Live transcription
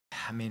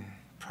I mean,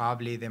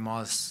 probably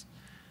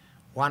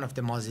one of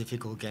the most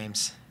difficult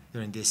games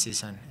during this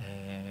season.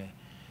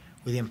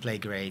 We didn't play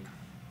great,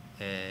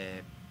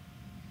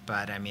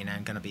 but I mean,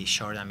 I'm gonna be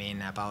short. I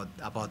mean,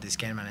 about this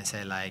game, and I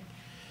say like,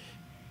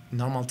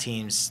 normal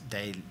teams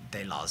they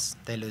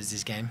lose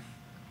this game.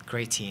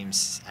 Great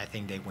teams, I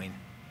think they win.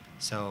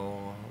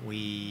 So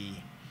we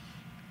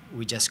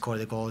just score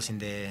the goals in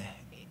the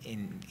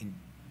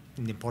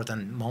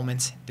important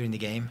moments during the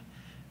game,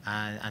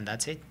 and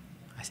that's it.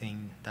 I think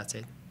that's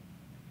it.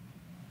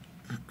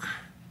 All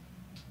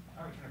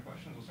right, kind of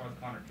questions. We'll start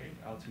with Connor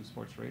Kate, L2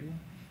 Sports Radio.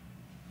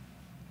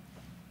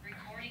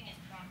 Recording in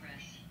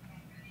progress.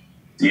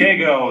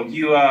 Diego,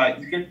 you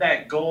get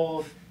that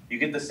goal. You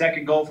get the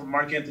second goal from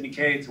Mark Anthony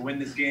Kaye to win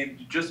this game.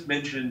 You just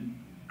mentioned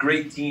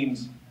great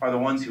teams are the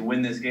ones who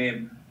win this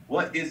game.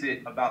 What is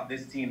it about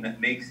this team that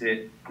makes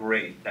it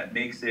great, that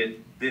makes it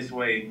this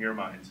way in your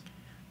mind?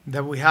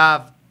 That we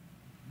have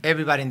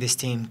everybody in this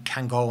team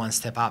can go and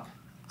step up.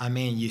 I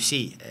mean, you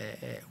see,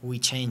 we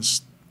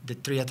changed the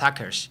 3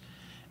 attackers,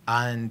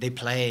 and they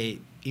play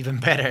even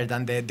better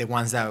than the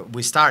ones that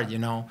we start, you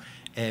know.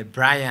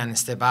 Brian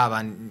stepped up,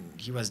 and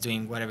he was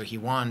doing whatever he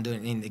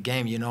wanted in the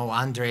game, you know.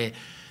 Andre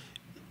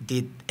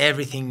did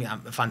everything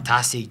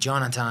fantastic.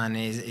 Jonathan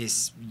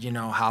is you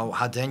know,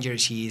 how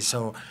dangerous he is.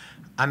 So,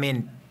 I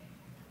mean,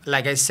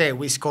 like I said,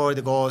 we scored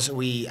the goals.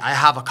 I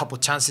have a couple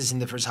chances in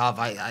the first half.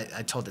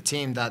 I told the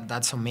team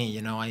that's on me.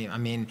 You know, I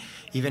mean,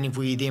 even if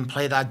we didn't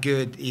play that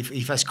good,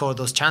 if I scored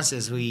those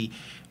chances, we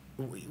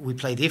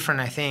play different.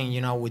 I think,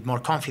 you know, with more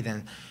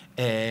confidence.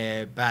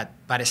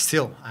 But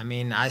still, I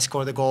mean, I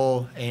scored the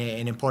goal in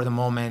an important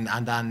moment,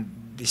 and then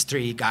these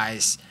 3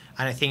 guys.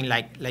 And I think,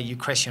 like you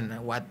question,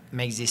 what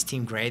makes this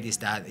team great is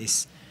that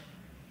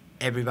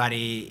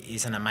everybody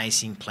is an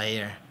amazing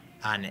player.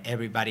 And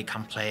everybody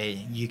can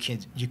play. You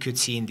could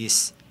see in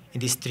these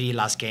 3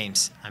 last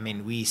games. I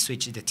mean, we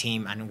switched the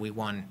team and we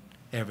won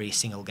every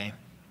single game.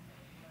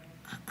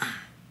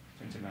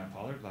 Turn to Matt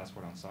Pollard, last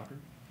word on soccer.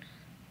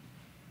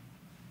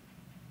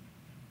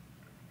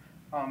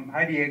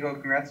 Hi Diego,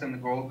 congrats on the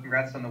goal,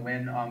 congrats on the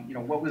win. You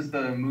know, what was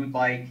the mood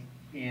like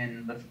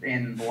in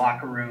the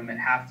locker room at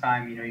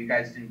halftime? You know, you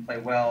guys didn't play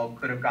well,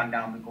 could have gone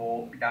down a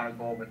goal,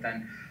 but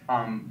then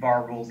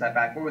VAR rules that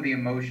back. What were the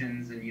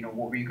emotions, and you know,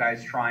 what were you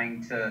guys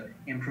trying to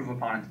improve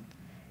upon?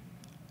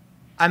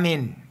 I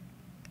mean,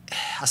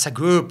 as a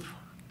group,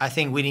 I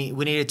think we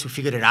needed to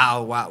figure it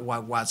out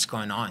what's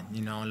going on.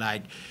 You know,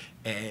 like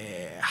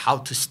how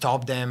to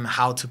stop them,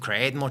 how to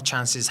create more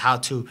chances, how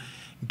to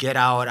get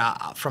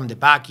out from the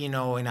back. You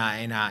know, in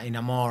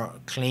a more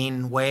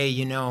clean way.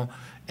 You know,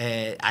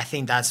 I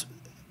think that's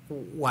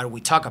what we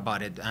talk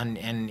about it, and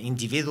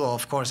individual,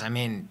 of course. I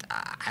mean,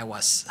 I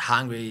was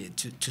hungry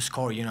to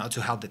score, you know,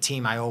 to help the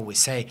team. I always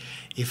say,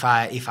 if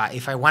I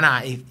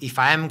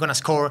am gonna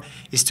score,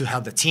 is to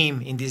help the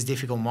team in these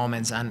difficult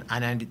moments, and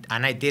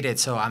I did it.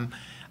 So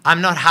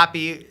I'm not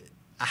happy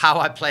how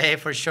I play,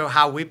 for sure,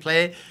 how we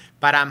play,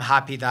 but I'm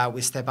happy that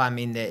we step up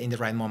in the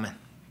right moment.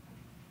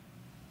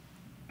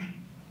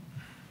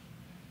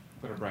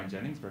 Put up Brian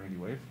Jennings, Burgundy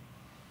Wave.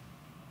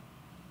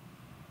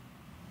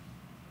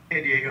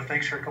 Hey Diego,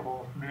 thanks for a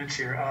couple of minutes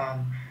here.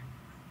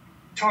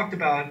 Talked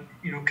about,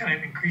 you know, kind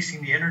of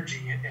increasing the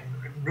energy and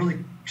really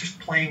just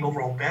playing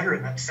overall better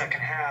in that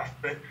second half.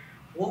 But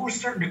what was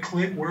starting to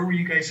click? Where were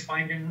you guys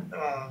finding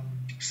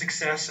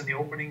success in the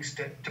openings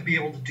to be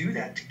able to do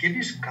that, to give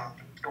you some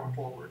confidence going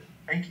forward?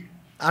 Thank you.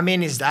 I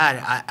mean, it's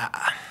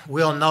that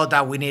we all know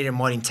that we needed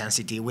more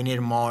intensity. We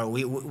needed more.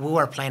 We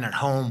were playing at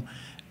home.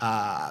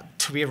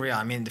 To be real,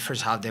 I mean, the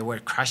first half they were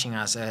crushing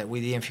us.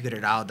 We didn't figure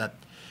it out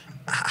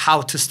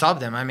how to stop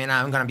them. I mean,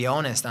 I'm gonna be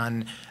honest,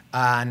 and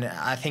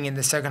I think in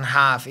the second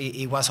half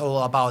it was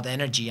all about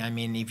energy. I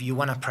mean, if you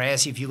wanna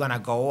press, if you're gonna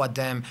go at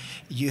them,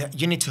 you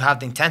need to have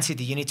the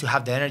intensity, you need to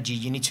have the energy,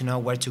 you need to know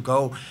where to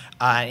go.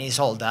 It's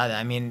all that.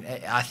 I mean,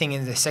 I think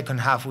in the second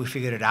half we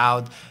figured it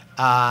out,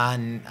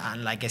 and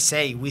like I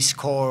say, we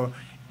score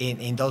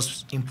in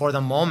those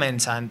important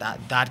moments, and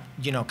that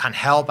you know can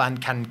help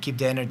and can keep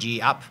the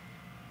energy up.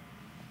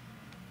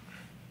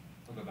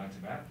 We'll go back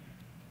to Matt.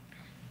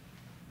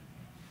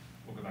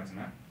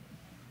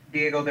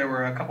 Diego, there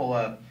were a couple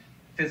of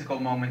physical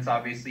moments.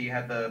 Obviously, you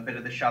had the bit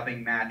of the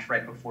shoving match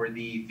right before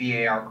the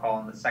VAR call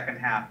in the second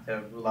half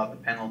to rule out the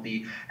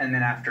penalty, and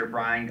then after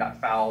Brian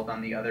got fouled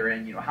on the other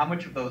end. You know, how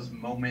much of those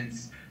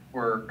moments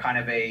were kind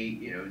of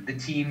the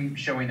team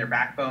showing their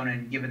backbone,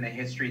 and given the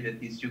history that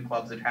these 2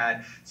 clubs have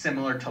had,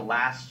 similar to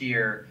last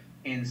year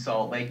in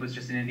Salt Lake, was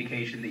just an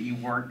indication that you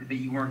weren't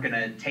going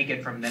to take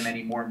it from them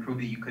anymore and prove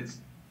that you could.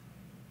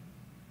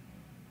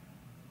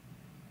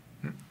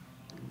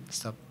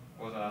 Stop.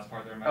 What was the last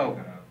part there,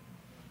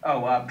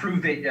 Matt?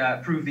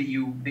 Prove that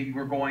you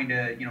were going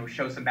to, you know,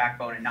 show some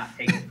backbone and not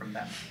take it from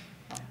them.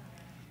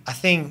 I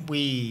think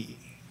we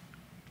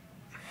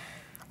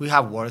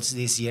have words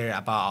this year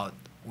about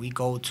we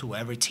go to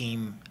every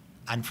team,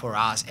 and for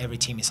us, every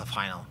team is a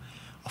final.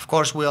 Of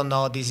course, we all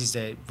know this is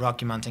the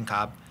Rocky Mountain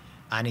Cup,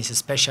 and it's a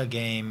special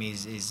game.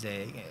 Is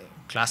the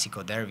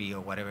Clásico, derby,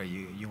 or whatever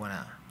you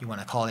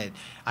wanna call it.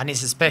 And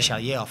it's special,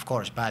 yeah, of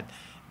course. But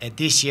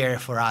this year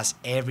for us,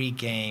 every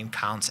game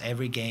counts.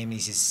 Every game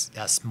is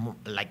as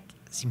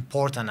it's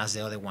important as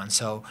the other one.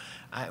 So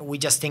we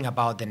just think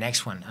about the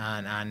next one,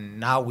 and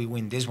now we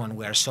win this one.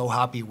 We are so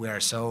happy. We are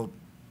so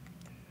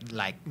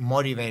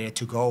motivated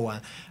to go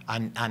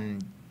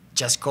and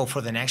just go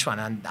for the next one.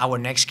 And our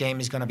next game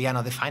is going to be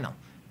another final.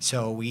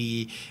 So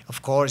we,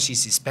 of course,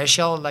 it's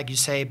special, like you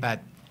say,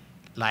 but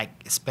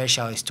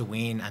special is to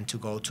win and to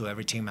go to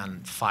every team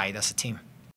and fight as a team.